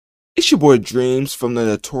It's your boy Dreams from the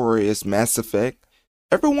notorious Mass Effect.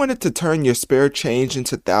 Ever wanted to turn your spare change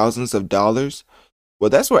into thousands of dollars? Well,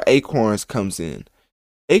 that's where Acorns comes in.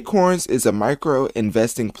 Acorns is a micro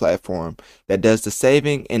investing platform that does the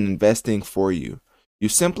saving and investing for you. You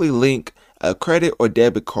simply link a credit or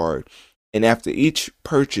debit card, and after each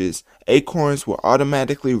purchase, Acorns will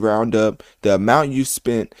automatically round up the amount you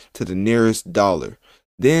spent to the nearest dollar.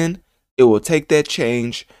 Then, it will take that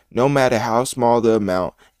change, no matter how small the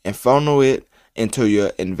amount, and funnel it into your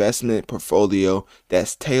investment portfolio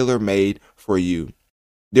that's tailor-made for you.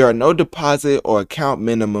 There are no deposit or account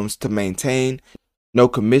minimums to maintain, no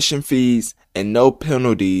commission fees, and no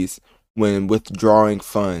penalties when withdrawing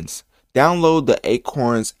funds. Download the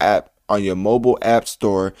Acorns app on your mobile app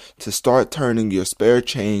store to start turning your spare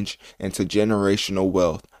change into generational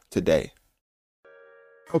wealth today.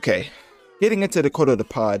 Okay, getting into the quote of the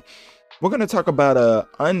pod, we're going to talk about a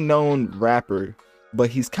unknown rapper, but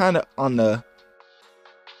he's kind of on the,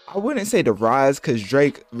 I wouldn't say the rise, because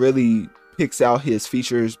Drake really picks out his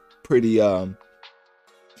features pretty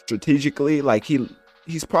strategically. Like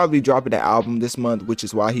he's probably dropping an album this month, which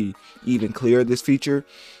is why he even cleared this feature.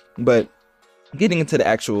 But getting into the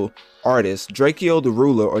actual artist, Drakeo the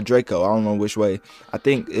Ruler, or Draco, I don't know which way. I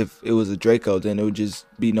think if it was a Draco, then it would just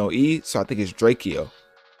be no E, so I think it's Drakeo.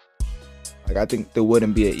 Like, I think there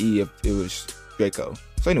wouldn't be an E if it was Draco.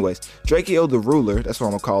 So anyways, Drakeo the Ruler, that's what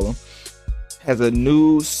I'm gonna call him, has a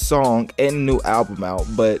new song and a new album out,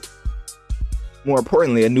 but more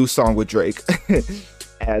importantly, a new song with Drake.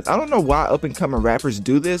 As I don't know why up and coming rappers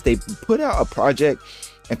do this. They put out a project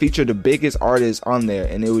and feature the biggest artists on there,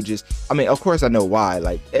 and it would just, I mean, of course I know why,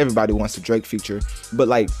 like everybody wants a Drake feature, but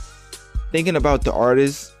like thinking about the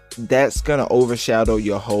artist, that's gonna overshadow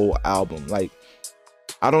your whole album. Like,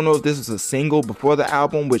 I don't know if this was a single before the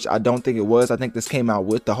album, which I don't think it was. I think this came out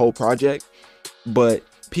with the whole project. But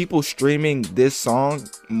people streaming this song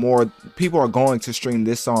more, people are going to stream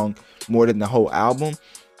this song more than the whole album.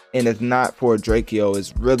 And it's not for Drakeo,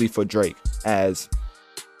 it's really for Drake. As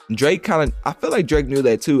Drake I feel like Drake knew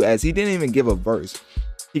that too, as he didn't even give a verse.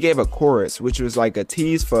 He gave a chorus, which was like a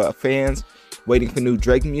tease for fans waiting for new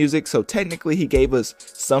Drake music. So technically he gave us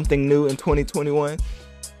something new in 2021.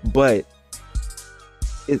 But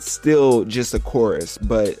it's still just a chorus,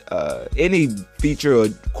 but any feature or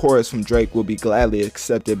chorus from Drake will be gladly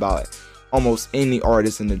accepted by almost any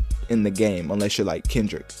artist in the game, unless you're like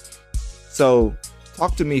Kendrick. So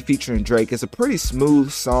Talk to Me featuring Drake is a pretty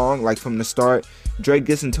smooth song. Like from the start, Drake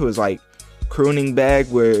gets into his like crooning bag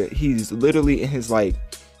where he's literally in his like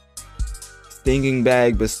singing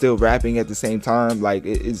bag but still rapping at the same time. Like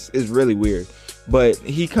it's really weird, but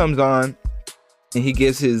he comes on and he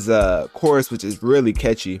gives his chorus, which is really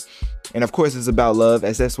catchy. And of course, it's about love,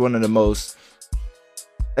 as that's one of the most,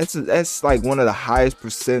 that's like one of the highest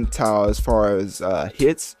percentile as far as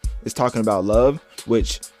hits. Is talking about love,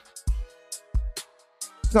 which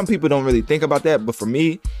some people don't really think about that. But for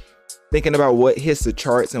me, thinking about what hits the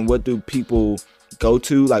charts and what do people go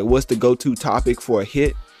to, like what's the go-to topic for a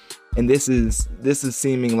hit, and this is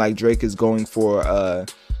seeming like Drake is going for a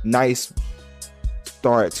nice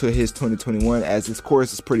start to his 2021, as this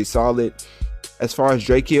chorus is pretty solid. As far as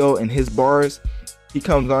Drakeo and his bars, he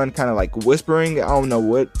comes on kind of like whispering. I don't know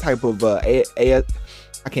what type of I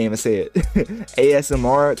can't even say it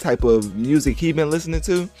ASMR type of music he been listening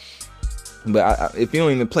to, but if you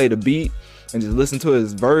don't even play the beat and just listen to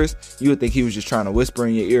his verse, you would think he was just trying to whisper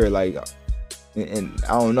in your ear, like, and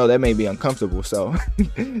I don't know, that may be uncomfortable. So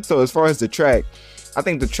so as far as the track, I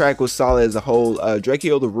think the track was solid as a whole.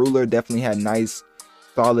 Drakeo the Ruler definitely had nice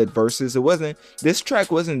solid verses. This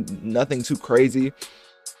track wasn't nothing too crazy.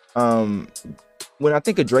 When I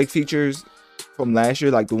think of Drake features from last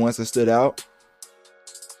year, like the ones that stood out,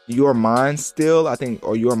 Your Mind Still, I think,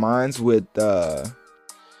 or Your Minds with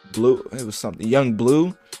Blue, it was something, Young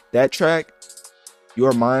Blue, that track,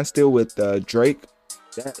 Your Mind Still with Drake,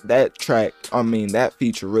 that track, I mean, that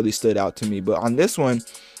feature really stood out to me. But on this one,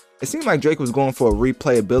 it seemed like Drake was going for a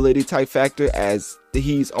replayability type factor, as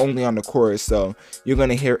he's only on the chorus, so you're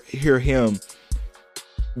gonna hear him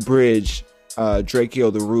bridge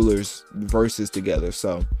Drakeo the Ruler's verses together.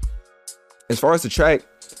 So as far as the track,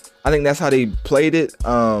 I think that's how they played it.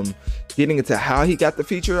 Getting into how he got the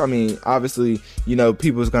feature, I mean, obviously, you know,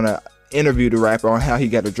 people's gonna interview the rapper on how he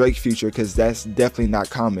got a Drake feature, because that's definitely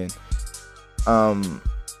not common.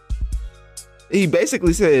 He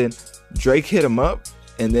basically said Drake hit him up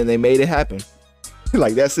and then they made it happen.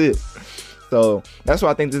 Like, that's it. So that's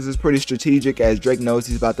why I think this is pretty strategic, as Drake knows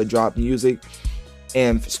he's about to drop music,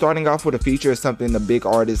 and starting off with a feature is something the big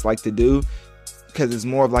artists like to do, because it's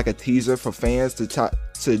more of like a teaser for fans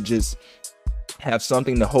to just have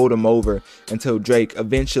something to hold him over until Drake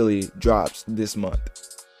eventually drops this month.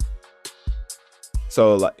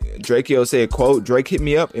 So like Drakeo said, quote, Drake hit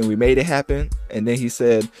me up and we made it happen. And then he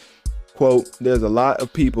said, quote, there's a lot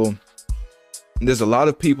of people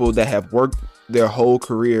that have worked their whole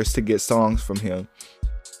careers to get songs from him.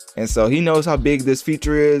 And so he knows how big this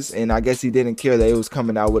feature is, and I guess he didn't care that it was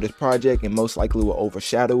coming out with his project and most likely will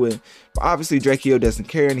overshadow it. But obviously Drakeo doesn't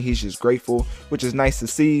care and he's just grateful, which is nice to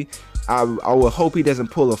see. I will hope he doesn't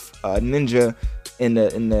pull a ninja in a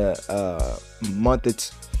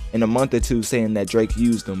month or two saying that Drake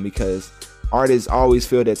used them, because artists always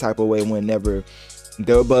feel that type of way whenever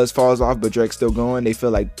their buzz falls off but Drake's still going. They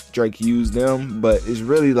feel like Drake used them, but it's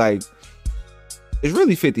really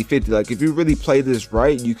 50-50. Like if you really play this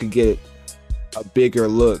right, you can get a bigger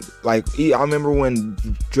look. Like I remember when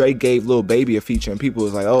Drake gave Lil Baby a feature and people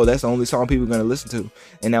was like, oh, that's the only song people are gonna listen to.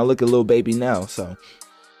 And now look at Lil Baby now. So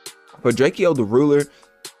for Drakeo the Ruler,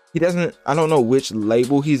 I don't know which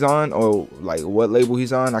label he's on or like what label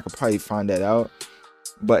he's on. I could probably find that out.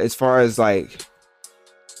 But as far as like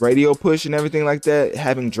radio push and everything like that,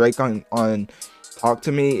 having Drake on Talk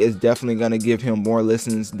to Me is definitely gonna give him more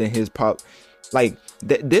listens than his pop. Like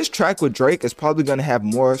this track with Drake is probably gonna have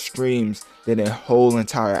more streams than a whole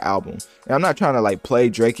entire album. And I'm not trying to like play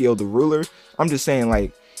Drakeo the Ruler. I'm just saying,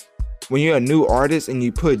 like, when you're a new artist and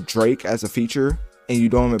you put Drake as a feature and you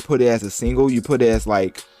don't even put it as a single, you put it as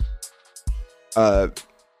like an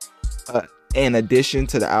addition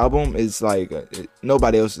to the album, is like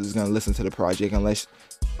nobody else is gonna listen to the project unless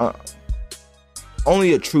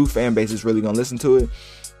only a true fan base is really gonna listen to it.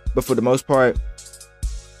 But for the most part,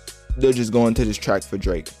 they're just going to this track for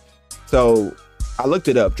Drake. So I looked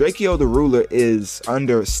it up. Drakeo the Ruler is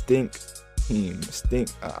under Stinc Team. STINC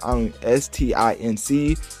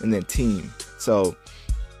and then Team. So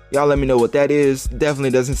y'all let me know what that is.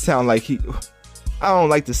 Definitely doesn't sound like I don't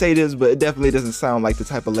like to say this, but it definitely doesn't sound like the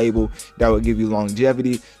type of label that would give you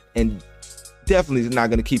longevity, and definitely is not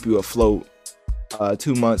going to keep you afloat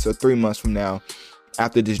 2 months or 3 months from now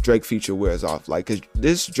after this Drake feature wears off. Like, cause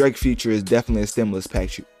this Drake feature is definitely a stimulus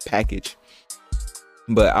package.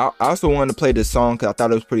 But I also wanted to play this song because I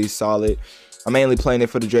thought it was pretty solid. I'm mainly playing it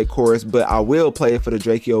for the Drake chorus, but I will play it for the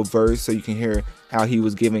Drakeo verse so you can hear how he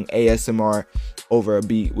was giving ASMR over a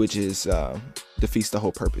beat, which is defeats the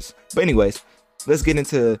whole purpose. But anyways, let's get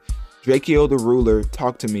into Drakeo the Ruler,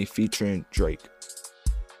 Talk to Me featuring Drake.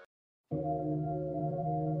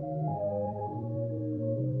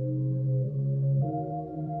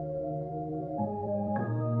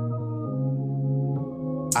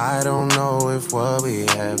 I don't know if what we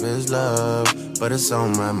have is love, but it's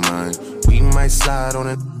on my mind. We might slide on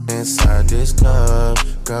it inside this club.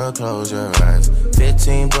 Girl, close your eyes.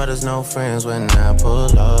 15 brothers, no friends when I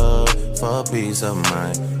pull up for peace of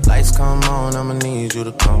mind. Lights come on, I'ma need you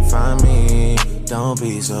to come find me. Don't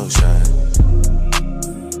be so shy.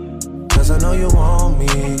 Cause I know you want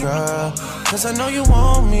me, girl. Cause I know you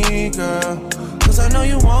want me, girl. Cause I know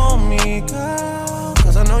you want me, girl.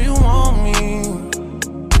 Cause I know you want me.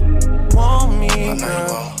 Want me,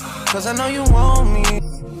 girl. Cause I know you want me.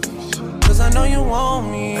 Cause I know you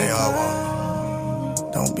want me. They all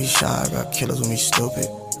want. Don't be shy, got killers when we stupid.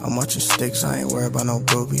 I'm watching sticks, I ain't worried about no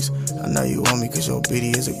groupies. I know you want me cause your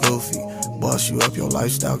BD is a goofy. Boss you up, your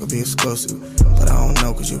lifestyle could be exclusive. But I don't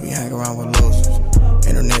know cause you be hanging around with losers.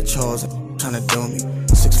 Internet trolls tryna do me.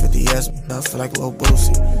 650S, I feel like Lil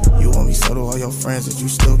Boosie. You want me so do all your friends that you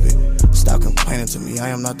stupid. Stop complaining to me, I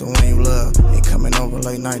am not the one you love. Ain't coming over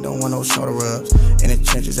late night, don't want no shoulder rubs. In the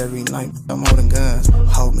trenches every night, I'm holding guns.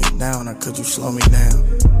 Hold me down, or could you slow me down?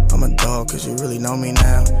 I'm a dog, cause you really know me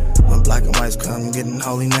now. When black and whites come, you getting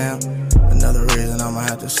holy now. Another reason I'ma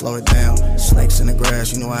have to slow it down. Snakes in the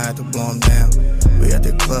grass, you know I had to blow them down. We at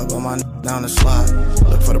the club, on my down the slide.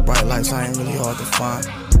 Look for the bright lights, I ain't really hard to find.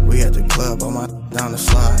 We at the club, on my down the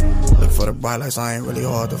slide. Look for the bright lights, I ain't really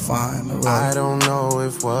hard to find. I don't know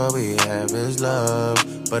if what we have is love,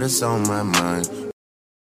 but it's on my mind.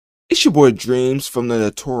 It's your boy Dreams from the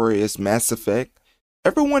notorious Mass Effect.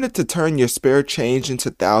 Ever wanted to turn your spare change into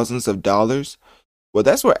thousands of dollars? Well,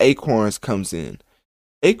 that's where Acorns comes in.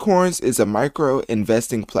 Acorns is a micro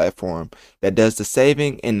investing platform that does the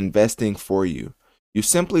saving and investing for you. You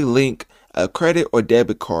simply link a credit or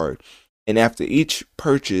debit card, and after each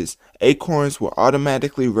purchase, Acorns will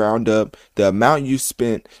automatically round up the amount you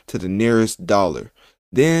spent to the nearest dollar.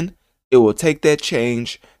 Then, it will take that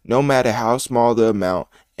change, no matter how small the amount,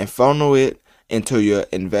 and funnel it into your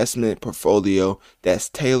investment portfolio that's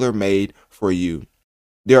tailor-made for you.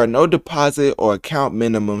 There are no deposit or account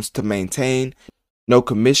minimums to maintain, no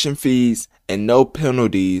commission fees, and no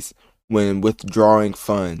penalties when withdrawing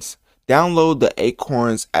funds. Download the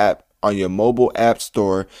Acorns app on your mobile app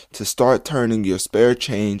store to start turning your spare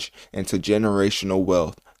change into generational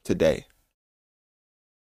wealth today.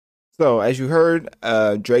 So, as you heard,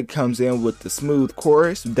 Drake comes in with the smooth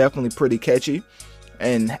chorus, definitely pretty catchy,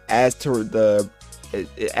 and it adds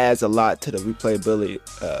a lot to the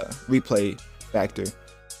replay factor.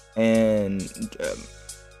 And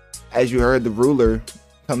as you heard, the Ruler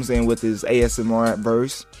comes in with his ASMR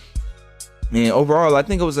verse. And overall, I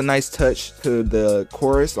think it was a nice touch to the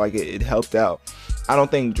chorus. Like it helped out. I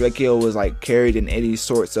don't think Drakeo was like carried in any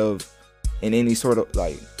sort of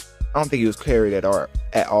like. I don't think he was carried at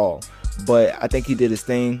all. But I think he did his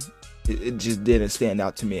thing. It just didn't stand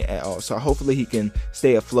out to me at all. So hopefully he can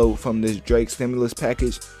stay afloat from this Drake stimulus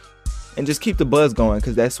package and just keep the buzz going,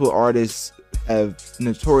 because that's what artists have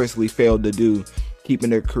notoriously failed to do, keeping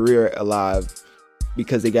their career alive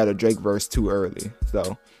because they got a Drake verse too early.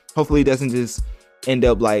 So hopefully he doesn't just end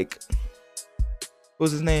up like, what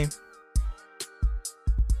was his name?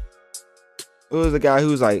 It was a guy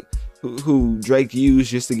who's like, who Drake used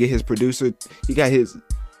just to get his producer. He got his,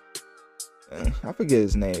 I forget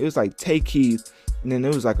his name. It was like Take Keith, and then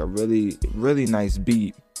it was like a really, really nice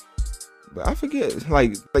beat. But I forget,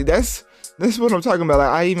 like that's what I'm talking about. Like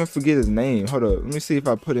I even forget his name. Hold up, let me see if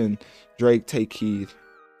I put in Drake Take Keith.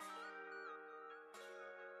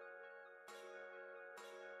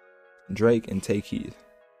 Drake and Take Keith.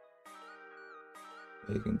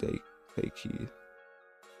 Drake and Take Keith.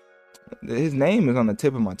 His name is on the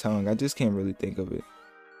tip of my tongue. I just can't really think of it.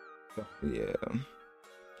 Yeah.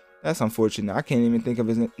 That's unfortunate. I can't even think of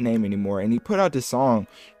his name anymore. And he put out this song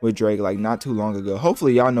with Drake like not too long ago.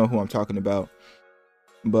 Hopefully y'all know who I'm talking about.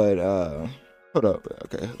 But hold up.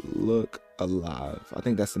 Okay. Look Alive. I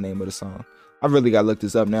think that's the name of the song. I really gotta look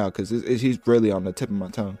this up now because he's really on the tip of my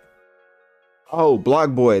tongue. Oh,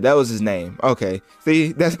 Block Boy. That was his name. Okay.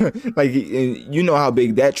 See, that's like, you know how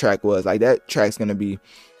big that track was. Like that track's gonna be,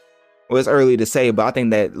 well, it's early to say, but I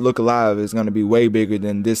think that Look Alive is going to be way bigger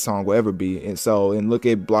than this song will ever be. And look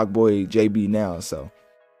at Block Boy JB now. So,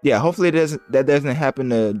 yeah, hopefully that doesn't happen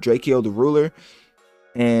to Drakeo the Ruler.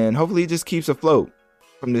 And hopefully he just keeps afloat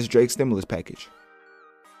from this Drake stimulus package.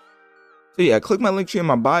 So, yeah, click my link tree in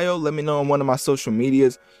my bio. Let me know on one of my social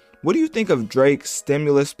medias. What do you think of Drake's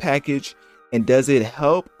stimulus package? And does it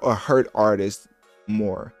help or hurt artists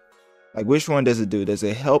more? Like, which one does it do? Does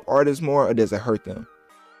it help artists more or does it hurt them?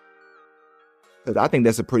 Because I think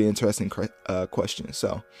that's a pretty interesting question.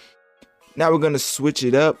 So now we're going to switch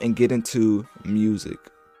it up and get into music.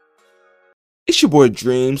 It's your boy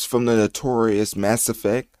Dreams from the notorious Mass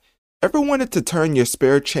Effect. Ever wanted to turn your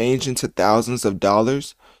spare change into thousands of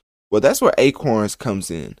dollars? Well, that's where Acorns comes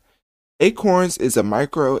in. Acorns is a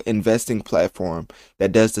micro investing platform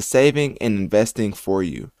that does the saving and investing for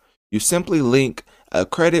you. You simply link a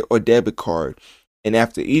credit or debit card, and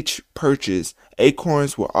after each purchase,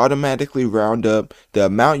 Acorns will automatically round up the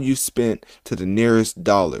amount you spent to the nearest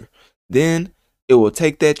dollar. Then, it will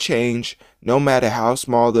take that change, no matter how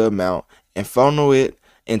small the amount, and funnel it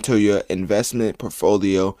into your investment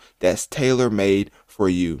portfolio that's tailor-made for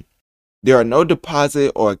you. There are no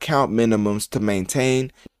deposit or account minimums to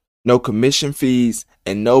maintain, no commission fees,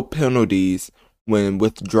 and no penalties when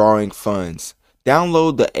withdrawing funds.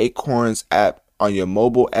 Download the Acorns app on your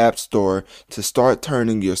mobile app store to start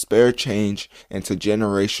turning your spare change into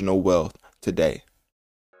generational wealth today.